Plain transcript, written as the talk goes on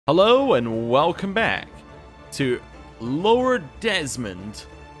Hello and welcome back to Lord Desmond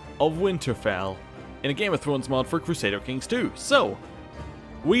of Winterfell in a Game of Thrones mod for Crusader Kings 2. So,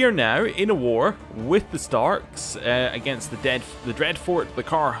 we are now in a war with the Starks against the Dreadfort, the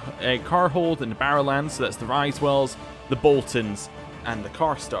Carhold and the Barrowlands, so that's the Risewells, the Boltons and the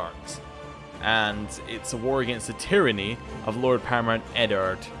Karstarks. And it's a war against the tyranny of Lord Paramount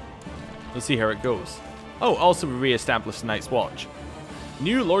Eddard. We'll see how it goes. Oh, also we re-established the Night's Watch.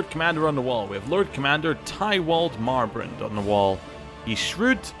 New Lord Commander on the wall. We have Lord Commander Tywald Marbrand on the wall. He's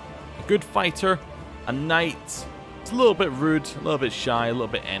shrewd, a good fighter, a knight. He's a little bit rude, a little bit shy, a little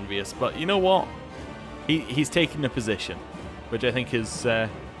bit envious, but you know what? He's taking a position, which I think is,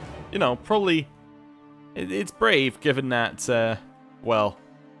 you know, probably it's brave given that, well,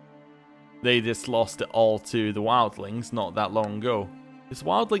 they just lost it all to the Wildlings not that long ago. Is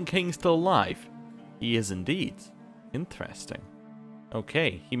Wildling King still alive? He is indeed. Interesting.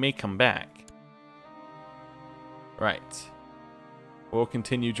 Okay, he may come back. Right. We'll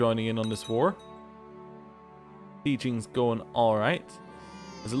continue joining in on this war. Sieging's going alright.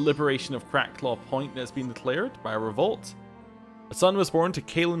 There's a liberation of Cracklaw Point that's been declared by a revolt. A son was born to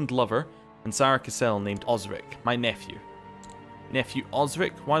Caelan Glover and Sarah Cassel named Osric, my nephew. Nephew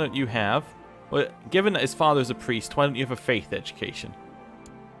Osric, why don't you have... Well, given that his father's a priest, why don't you have a faith education?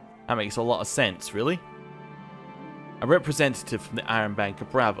 That makes a lot of sense, really. A representative from the Iron Bank of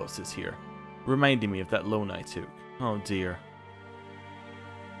Bravos is here, reminding me of that loan I took. Oh dear.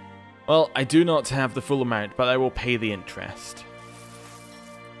 Well, I do not have the full amount, but I will pay the interest.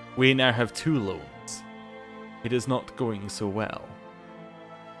 We now have 2 loans. It is not going so well.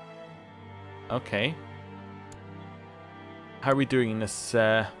 Okay. How are we doing in this?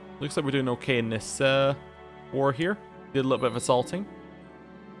 Looks like we're doing okay in this war here. Did a little bit of assaulting.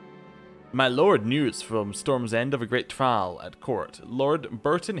 My lord, news from Storm's End of a great trial at court. Lord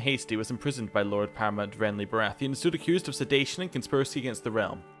Burton Hasty was imprisoned by Lord Paramount Renly Baratheon and stood accused of sedation and conspiracy against the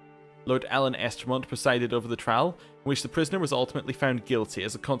realm. Lord Alan Estermont presided over the trial, in which the prisoner was ultimately found guilty.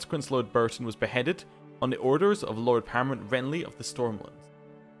 As a consequence, Lord Burton was beheaded on the orders of Lord Paramount Renly of the Stormlands.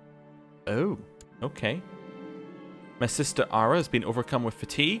 Oh, okay. My sister Ara has been overcome with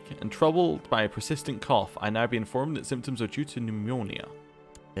fatigue and troubled by a persistent cough. I now be informed that symptoms are due to pneumonia.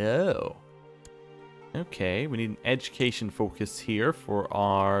 Oh. Okay, we need an education focus here for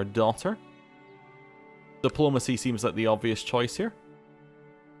our daughter. Diplomacy seems like the obvious choice here.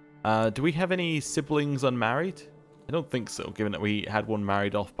 Do we have any siblings unmarried? I don't think so, given that we had one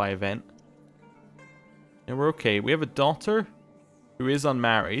married off by event. And we're okay. We have a daughter who is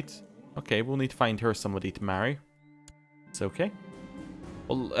unmarried. Okay, we'll need to find her somebody to marry. It's okay.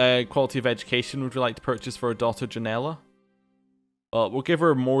 Well, quality of education would we like to purchase for our daughter Janella? We'll give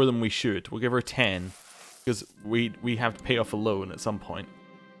her more than we should. We'll give her 10, because we have to pay off a loan at some point.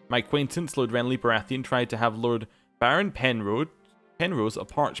 My acquaintance, Lord Renly Baratheon, tried to have Lord Baron Penrose of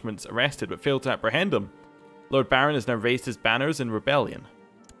Parchments arrested, but failed to apprehend him. Lord Baron has now raised his banners in rebellion.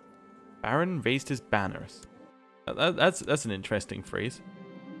 Baron raised his banners. That's an interesting phrase.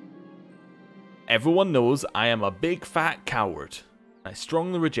 Everyone knows I am a big fat coward. I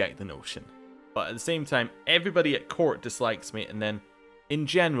strongly reject the notion. But at the same time, everybody at court dislikes me, and then, in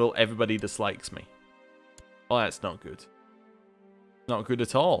general, everybody dislikes me. Well, that's not good. Not good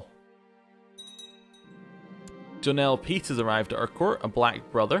at all. Jonelle Pete has arrived at our court, a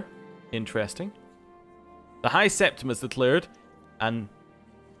black brother. Interesting. The High Septim is declared, and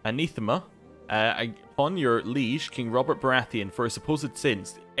anathema upon your liege, King Robert Baratheon, for his supposed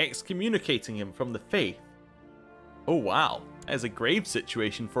sins, excommunicating him from the faith. Oh wow, that is a grave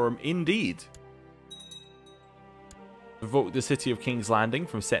situation for him indeed. Revoke the city of King's Landing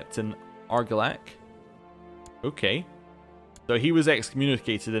from Septon Argilac. Okay. So he was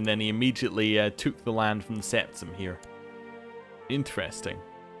excommunicated and then he immediately took the land from the Septim here. Interesting.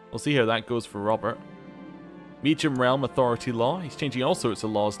 We'll see how that goes for Robert. Medium Realm Authority Law. He's changing all sorts of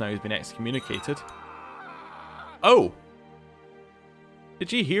laws now he's been excommunicated. Oh!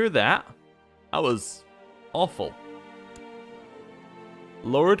 Did you hear that? That was awful.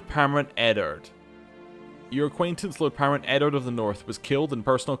 Lord Paramount Eddard. Your acquaintance, Lord Paramount Eddard of the North, was killed in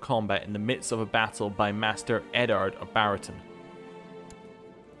personal combat in the midst of a battle by Master Eddard of Barraton.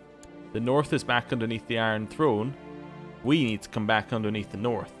 The North is back underneath the Iron Throne. We need to come back underneath the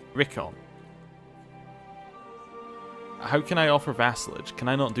North. Rickon. How can I offer vassalage? Can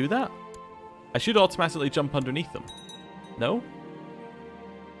I not do that? I should automatically jump underneath them. No?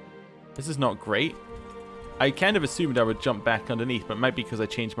 This is not great. I kind of assumed I would jump back underneath, but it might be because I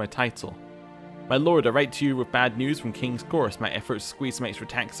changed my title. My lord, I write to you with bad news from King's Course. My efforts to squeeze some extra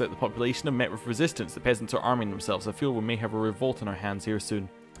taxes out of the population have met with resistance. The peasants are arming themselves. I feel we may have a revolt on our hands here soon.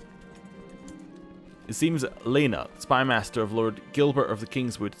 It seems Lena, spy master of Lord Gilbert of the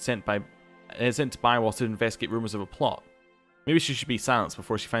Kingswood, sent to Bywall to investigate rumours of a plot. Maybe she should be silenced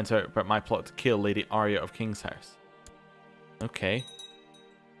before she finds out about my plot to kill Lady Arya of King's House. Okay.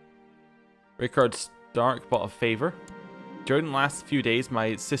 Rickard Stark bought a favour. During the last few days,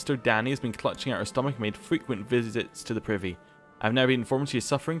 my sister Dany has been clutching at her stomach and made frequent visits to the privy. I have now been informed she is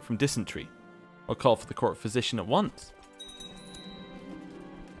suffering from dysentery. I'll call for the court physician at once.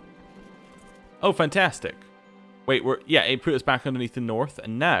 Oh, fantastic. Wait, yeah, it put us back underneath the north,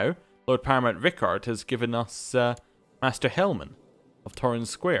 and now Lord Paramount Rickard has given us Master Hellman of Torrens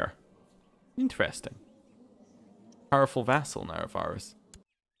Square. Interesting. Powerful vassal now of ours.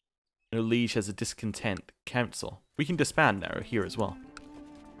 No liege has a discontent council. We can disband now here as well.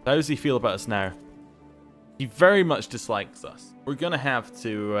 How does he feel about us now? He very much dislikes us. We're gonna have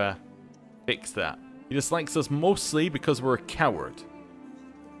to fix that. He dislikes us mostly because we're a coward.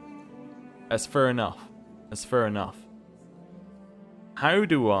 That's fair enough. That's fair enough. How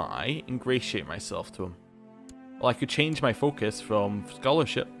do I ingratiate myself to him? Well, I could change my focus from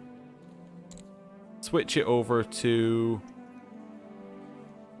scholarship. Switch it over to...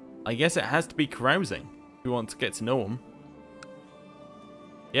 I guess it has to be carousing. If we want to get to know him.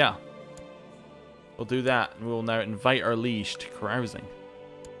 Yeah. We'll do that, and we'll now invite our liege to carousing.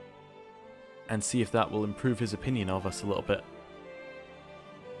 And see if that will improve his opinion of us a little bit.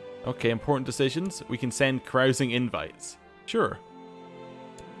 Okay, important decisions. We can send carousing invites. Sure.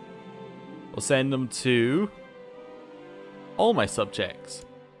 We'll send them to all my subjects.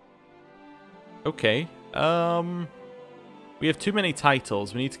 Okay. We have too many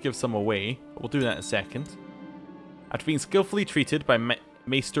titles. We need to give some away. We'll do that in a second. After being skillfully treated by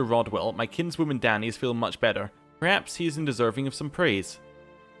Maester Rodwell, my kinswoman Dany is feeling much better. Perhaps he is deserving of some praise.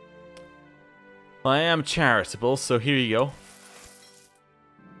 I am charitable, so here you go.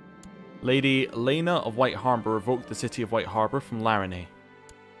 Lady Lena of White Harbour revoked the city of White Harbour from Laranay.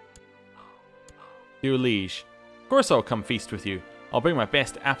 Dear liege, of course I'll come feast with you. I'll bring my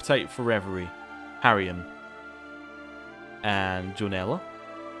best appetite for revelry. Harrion. And Jonella.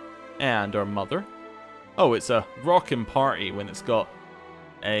 And our mother. Oh, it's a rockin' party when it's got,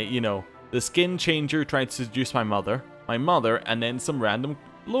 you know, the skin changer tried to seduce my mother, and then some random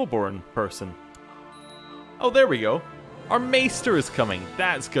lowborn person. Oh, there we go. Our maester is coming.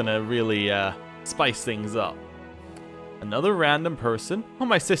 That's gonna really spice things up. Another random person. Oh,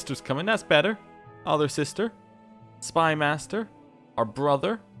 my sister's coming. That's better. Other sister. Spy master. Our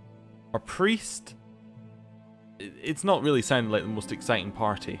brother. Our priest. It's not really sounding like the most exciting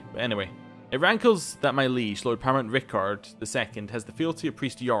party. But anyway. It rankles that my liege, Lord Paramount Rickard II, has the fealty of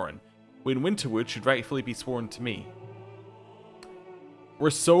Priest Yoren, who in Winterwood should rightfully be sworn to me. We're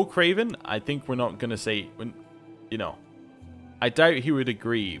so craven, I think we're not gonna say, you know. I doubt he would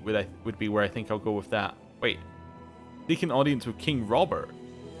agree would be where I think I'll go with that. Wait. Seek an audience with King Robert?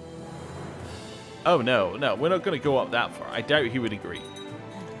 Oh no, we're not going to go up that far. I doubt he would agree.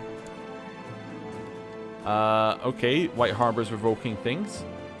 Okay, White Harbour's revoking things.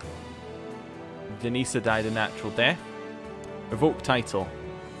 Denisa died a natural death. Revoke title.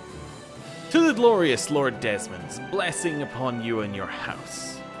 To the glorious Lord Desmond's, blessing upon you and your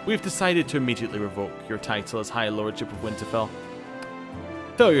house. We've decided to immediately revoke your title as High Lordship of Winterfell.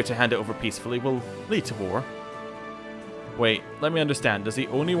 Failure to hand it over peacefully will lead to war. Wait, let me understand. Does he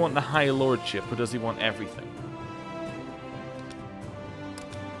only want the High Lordship, or does he want everything?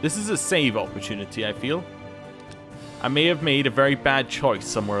 This is a save opportunity, I feel. I may have made a very bad choice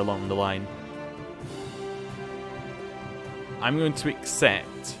somewhere along the line. I'm going to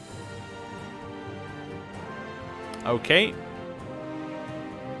accept. Okay.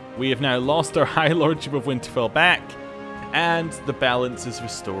 We have now lost our High Lordship of Winterfell back, and the balance is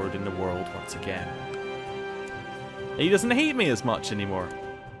restored in the world once again. He doesn't hate me as much anymore.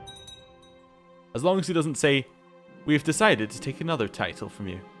 As long as he doesn't say, we've decided to take another title from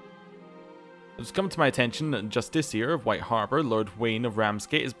you. It's come to my attention that Justiciar of White Harbour, Lord Wayne of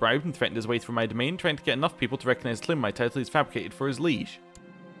Ramsgate, has bribed and threatened his way through my domain, trying to get enough people to recognise the claim my title he's fabricated for his liege.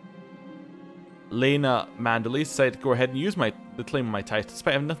 Lena Manderley decided to go ahead and use the claim of my title,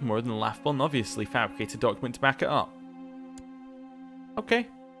 despite having nothing more than a laughable and obviously fabricated document to back it up. Okay.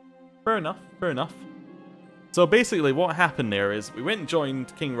 Fair enough, fair enough. So basically what happened there is we went and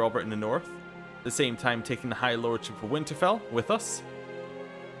joined King Robert in the north, at the same time taking the High Lordship of Winterfell with us.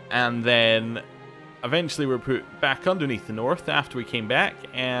 And then eventually we were put back underneath the north after we came back,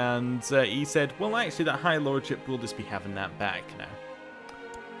 and he said, well actually that High Lordship will just be having that back now.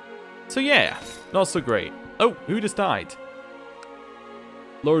 So yeah, not so great. Oh, who just died?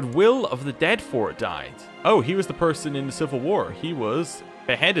 Lord Will of the Dead Fort died. Oh, he was the person in the Civil War. He was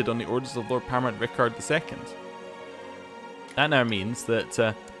beheaded on the orders of Lord Paramount Rickard II. That now means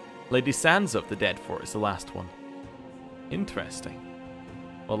that Lady Sansa of the Deadfort is the last one. Interesting.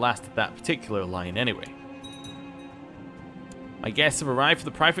 Well, last of that particular line anyway. My guests have arrived for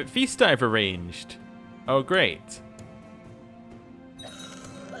the private feast I've arranged. Oh, great.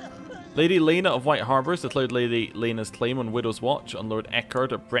 Lady Lena of White Harbour has declared Lady Lena's claim on Widow's Watch on Lord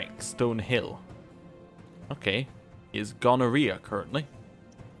Eckard of Breckstone Hill. Okay. He is gonorrhea currently.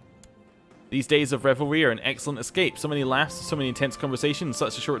 These days of revelry are an excellent escape. So many laughs, so many intense conversations in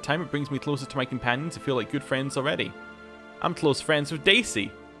such a short time. It brings me closer to my companions. I feel like good friends already. I'm close friends with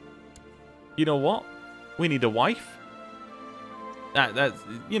Daisy. You know what? We need a wife. That's,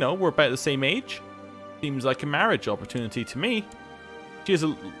 you know, we're about the same age. Seems like a marriage opportunity to me. She is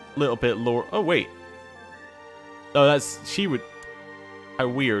a little bit lower. Oh, wait. Oh, she would... How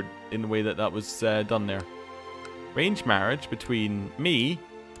weird in the way that that was done there. Arranged marriage between me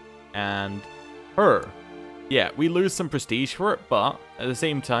and her. Yeah, we lose some prestige for it, but at the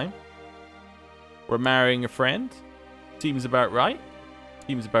same time, we're marrying a friend. Seems about right.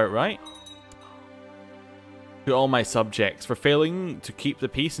 Seems about right. To all my subjects, for failing to keep the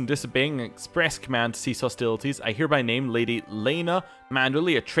peace and disobeying an express command to cease hostilities, I hereby name Lady Lena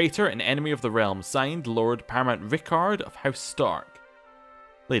Manderley a traitor and enemy of the realm. Signed, Lord Paramount Rickard of House Stark.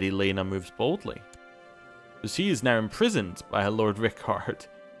 Lady Lena moves boldly. So she is now imprisoned by Lord Rickard,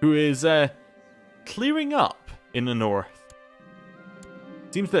 who is clearing up in the north.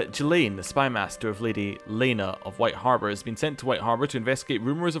 Seems that Jelaine, the spy master of Lady Lena of White Harbour, has been sent to White Harbour to investigate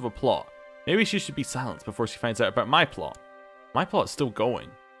rumours of a plot. Maybe she should be silenced before she finds out about my plot. My plot's still going.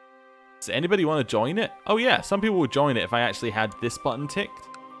 Does anybody want to join it? Oh yeah, some people would join it if I actually had this button ticked.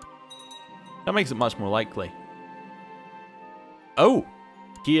 That makes it much more likely. Oh!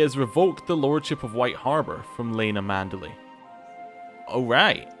 He has revoked the lordship of White Harbour from Lena Manderley. Oh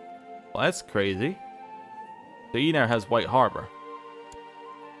right. Well, that's crazy. So he now has White Harbour.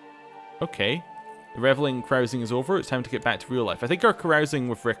 Okay. The reveling and carousing is over. It's time to get back to real life. I think our carousing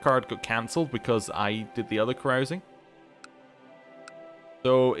with Rickard got cancelled because I did the other carousing.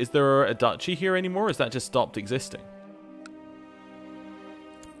 So, is there a duchy here anymore? Or has that just stopped existing?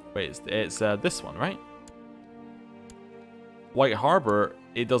 Wait, it's this one, right? White Harbour,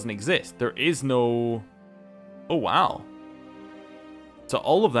 it doesn't exist. There is no... Oh, wow. So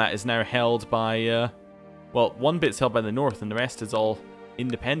all of that is now held by... Well, one bit's held by the north and the rest is all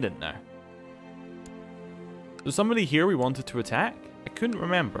independent now. Was somebody here we wanted to attack? I couldn't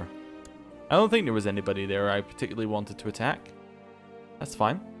remember. I don't think there was anybody there I particularly wanted to attack. That's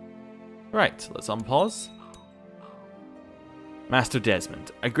fine. Right, let's unpause. Master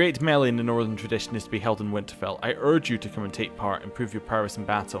Desmond, a great melee in the northern tradition is to be held in Winterfell. I urge you to come and take part and prove your prowess in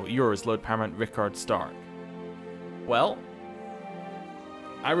battle. Yours, Lord Paramount Rickard Stark. Well,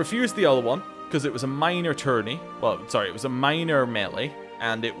 I refused the other one because it was a minor tourney. Well, sorry, it was a minor melee,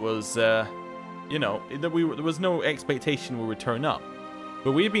 and it was... you know, there was no expectation we would turn up.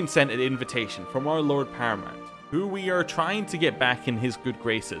 But we have been sent an invitation from our Lord Paramount, who we are trying to get back in his good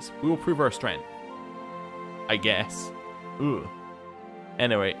graces. We will prove our strength. I guess. Ooh.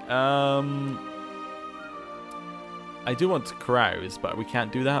 Anyway, I do want to carouse, but we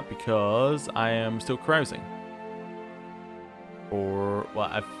can't do that because I am still carousing. Or, well,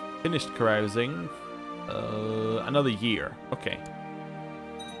 I've finished carousing another year. Okay.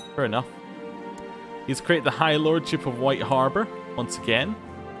 Fair enough. He's created the High Lordship of White Harbour, once again.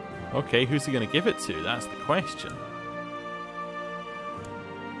 Okay, who's he going to give it to? That's the question.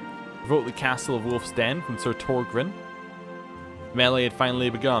 Revoke the Castle of Wolf's Den from Sir Torgrin. The melee had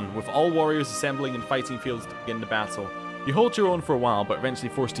finally begun, with all warriors assembling in fighting fields to begin the battle. You hold your own for a while, but eventually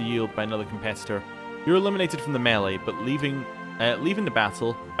forced to yield by another competitor. You're eliminated from the melee, but leaving the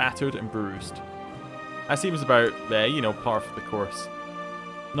battle battered and bruised. That seems about, you know, par for the course.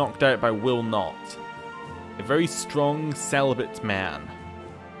 Knocked out by Will Not. A very strong, celibate man.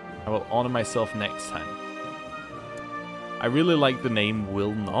 I will honor myself next time. I really like the name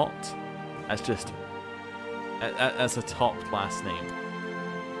Will Not. That's just... That's a top-class name.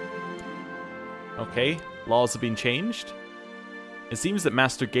 Okay, laws have been changed. It seems that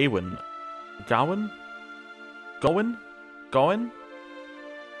Master Gawain... Gowan,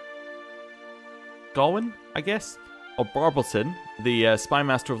 I guess? Or Barbleton, the spy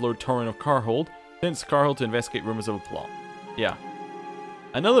master of Lord Torrin of Carhold, sent to Carhold to investigate rumours of a plot. Yeah.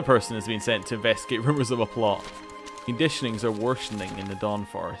 Another person has been sent to investigate rumours of a plot. Conditionings are worsening in the Dawn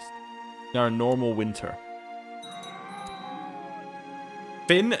Forest. In our normal winter.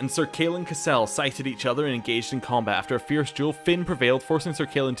 Finn and Sir Cailan Cassel sighted each other and engaged in combat. After a fierce duel, Finn prevailed, forcing Sir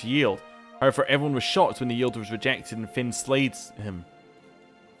Cailan to yield. However, everyone was shocked when the yield was rejected and Finn slayed him.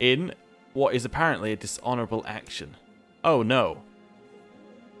 in what is apparently a dishonorable action. Oh no.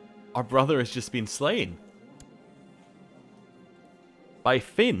 Our brother has just been slain. By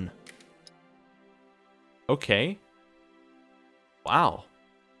Finn. Okay. Wow.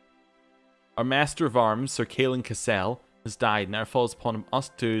 Our Master of Arms, Sir Cassel, has died. Now it falls upon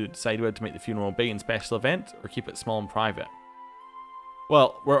us to decide whether to make the funeral a big and special event or keep it small and private.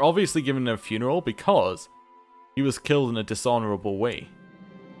 Well, we're obviously giving him a funeral because he was killed in a dishonorable way.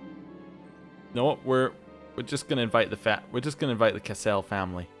 You know what? We're just gonna invite the Cassel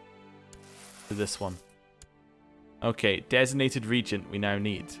family to this one. Okay, designated regent we now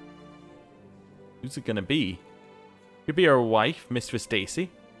need. Who's it gonna be? Could be our wife, Mistress Stacy.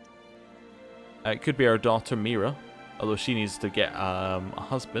 It could be our daughter Mira, although she needs to get a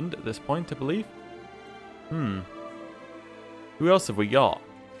husband at this point, I believe. Who else have we got?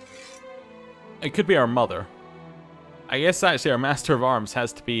 It could be our mother. I guess actually our Master of Arms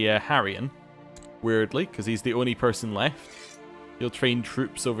has to be Harrion, weirdly, because he's the only person left. He'll train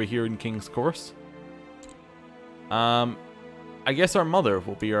troops over here in King's Course. I guess our mother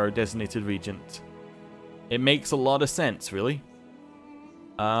will be our designated regent. It makes a lot of sense, really.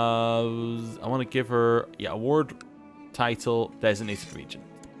 I want to give her, yeah, award, title, designated regent.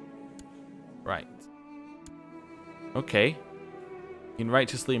 Right. Okay. You can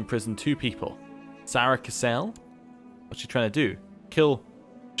righteously imprison 2 people. Sarah Cassel. What's she trying to do? Kill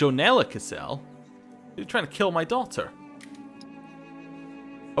Jonella Cassel? You're trying to kill my daughter.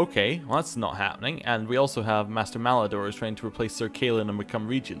 Okay, well that's not happening. And we also have Master Malador is trying to replace Sir Kaelin and become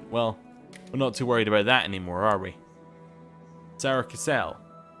regent. Well, we're not too worried about that anymore, are we? Sarah Cassel.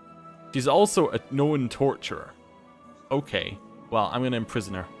 She's also a known torturer. Okay, well, I'm going to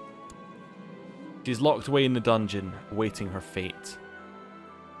imprison her. She's locked away in the dungeon, awaiting her fate.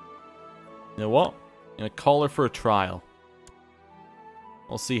 You know what? I'm going to call her for a trial.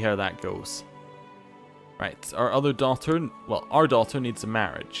 We'll see how that goes. Right, our other daughter, well, our daughter needs a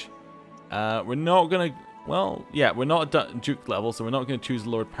marriage. We're not going to, well, yeah, we're not at Duke level, so we're not going to choose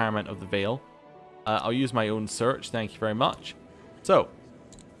Lord Paramount of the Vale. I'll use my own search, thank you very much. So,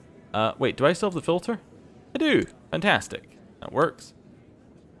 wait, do I still have the filter? I do, fantastic. That works.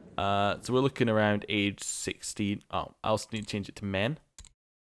 So we're looking around age 16. Oh, I also need to change it to men.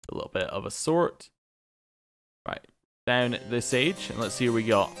 A little bit of a sort. Right, down at this age, and let's see what we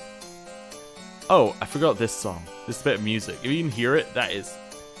got. Oh, I forgot this song. This bit of music. If you can hear it, that is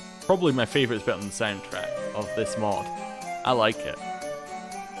probably my favorite bit on the soundtrack of this mod. I like it.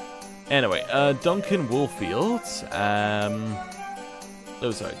 Anyway, Duncan Woolfield.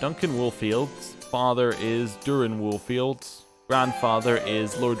 Oh, sorry. Duncan Woolfield's father is Durin Woolfield. Grandfather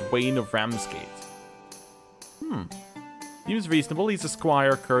is Lord Wayne of Ramsgate. Seems reasonable. He's a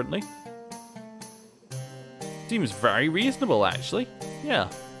squire currently. Seems very reasonable, actually. Yeah.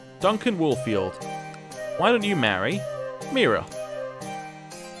 Duncan Woolfield. Why don't you marry Mira?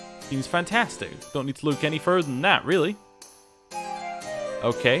 Seems fantastic. Don't need to look any further than that, really.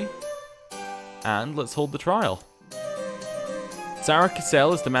 Okay. And let's hold the trial. Sarah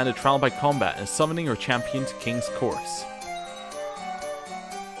Cassel has demanded trial by combat and is summoning her champion to King's Course.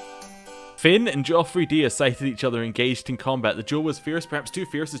 Finn and Joffrey Dia sighted each other engaged in combat. The duel was fierce, perhaps too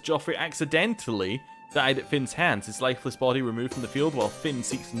fierce, as Joffrey accidentally died at Finn's hands, his lifeless body removed from the field while Finn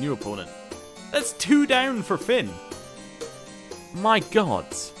seeks a new opponent. That's 2 down for Finn. My god.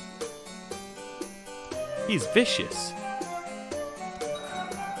 He's vicious.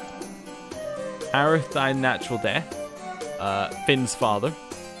 Aerith died natural death. Finn's father.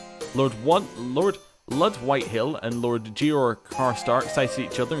 Lord Lud Whitehill and Lord Georg Karstark sighted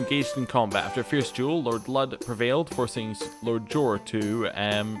each other engaged in combat. After a fierce duel, Lord Lud prevailed, forcing Lord Jor to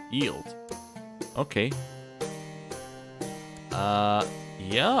yield. Okay.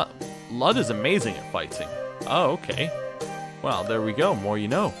 Yeah. Lud is amazing at fighting. Oh, okay. Well, there we go. More you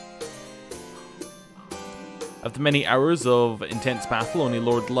know. After many hours of intense battle, only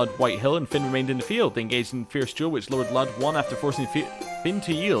Lord Lud Whitehill and Finn remained in the field. They engaged in a fierce duel, which Lord Lud won after forcing Finn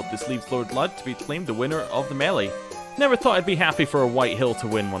to yield. This leaves Lord Lud to be claimed the winner of the melee. Never thought I'd be happy for a Whitehill to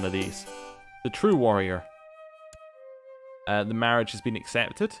win one of these. The true warrior. The marriage has been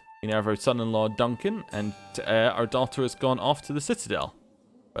accepted. We now have our son-in-law Duncan, and our daughter has gone off to the Citadel.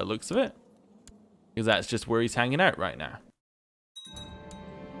 By the looks of it. Because that's just where he's hanging out right now.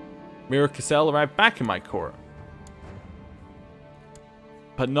 Mira Cassel arrived back in my court.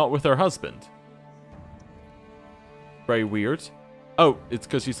 But not with her husband. Very weird. Oh, it's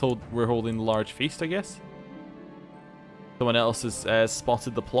because we're holding a large feast, I guess. Someone else has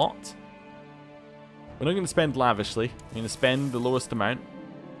spotted the plot. We're not going to spend lavishly. We're going to spend the lowest amount.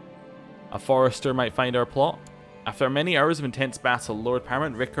 A forester might find our plot. After many hours of intense battle, Lord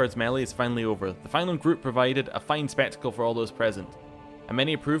Paramount Rickard's melee is finally over. The final group provided a fine spectacle for all those present, and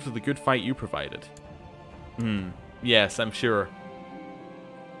many approved of the good fight you provided. Yes, I'm sure.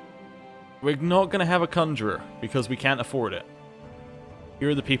 We're not going to have a conjurer, because we can't afford it. Here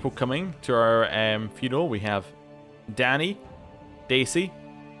are the people coming to our funeral. We have Danny, Daisy,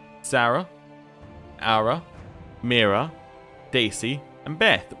 Sarah, Ara, Mira, Daisy, and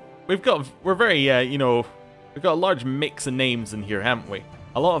Beth. We're very, we've got a large mix of names in here, haven't we?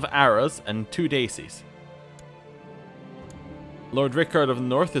 A lot of Aras and 2 Daisies. Lord Rickard of the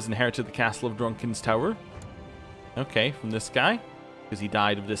North has inherited the Castle of Drunken's Tower. Okay, from this guy, because he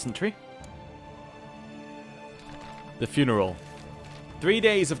died of dysentery. The funeral. 3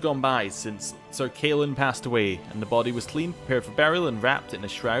 days have gone by since Sir Caelan passed away, and the body was cleaned, prepared for burial, and wrapped in a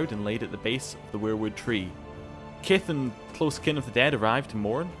shroud and laid at the base of the weirwood tree. Kith and close kin of the dead arrived to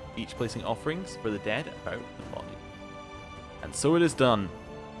mourn, each placing offerings for the dead about the body. And so it is done.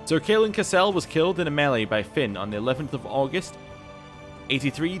 Sir Caelan Cassel was killed in a melee by Finn on the 11th of August,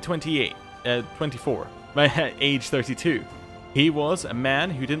 24, by age 32. He was a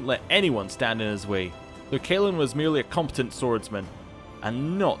man who didn't let anyone stand in his way. Sir Caelan was merely a competent swordsman,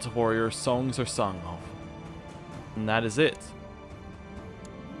 and not a warrior songs are sung of. And that is it.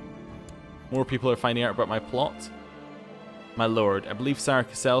 More people are finding out about my plot. My lord, I believe Sarah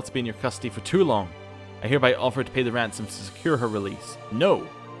Cassel to be in your custody for too long. I hereby offer to pay the ransom to secure her release. No.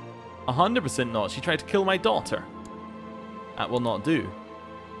 100% not. She tried to kill my daughter. That will not do.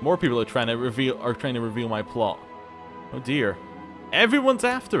 More people are trying to reveal my plot. Oh dear. Everyone's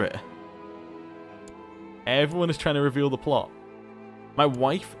after it. Everyone is trying to reveal the plot. My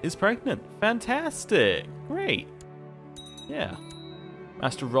wife is pregnant. Fantastic. Great. Yeah.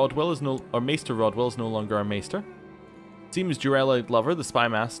 Master Rodwell is Maester Rodwell is no longer our maester. Seems Jurella Glover, the spy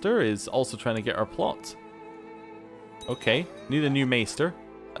master, is also trying to get our plot. Okay. Need a new maester.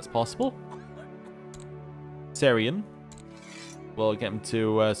 That's possible. Serian. We'll get him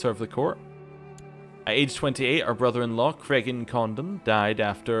to serve the court. At age 28, our brother-in-law, Cregan Condon, died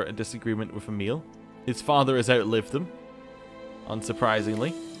after a disagreement with Emil. His father has outlived him.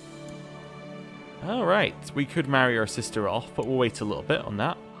 Unsurprisingly. Alright, we could marry our sister off, but we'll wait a little bit on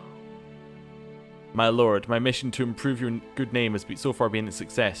that. My lord, my mission to improve your good name has so far been a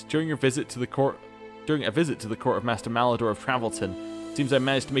success. During a visit to the court of Master Malador of Travelton, it seems I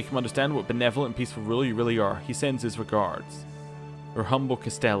managed to make him understand what benevolent and peaceful ruler you really are. He sends his regards. Your humble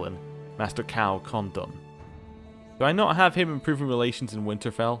Castellan, Master Cal Condon. Do I not have him improving relations in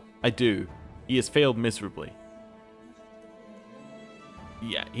Winterfell? I do. He has failed miserably.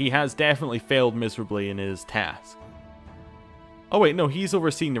 Yeah, he has definitely failed miserably in his task. Oh wait, no, he's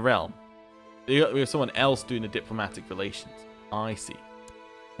overseeing the realm. We have someone else doing the diplomatic relations. I see.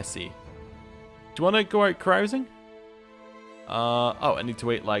 I see. Do you want to go out carousing? Oh, I need to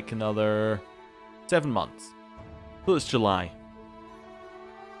wait like another 7 months. Till it's July.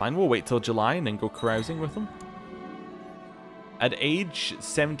 Fine, we'll wait till July and then go carousing with them. At age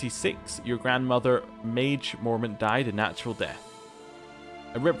 76, your grandmother, Mage Mormont, died a natural death.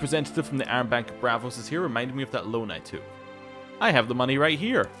 A representative from the Iron Bank of Bravos is here, reminding me of that loan I took. I have the money right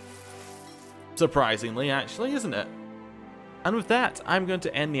here. Surprisingly, actually, isn't it? And with that, I'm going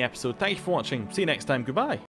to end the episode. Thank you for watching. See you next time. Goodbye.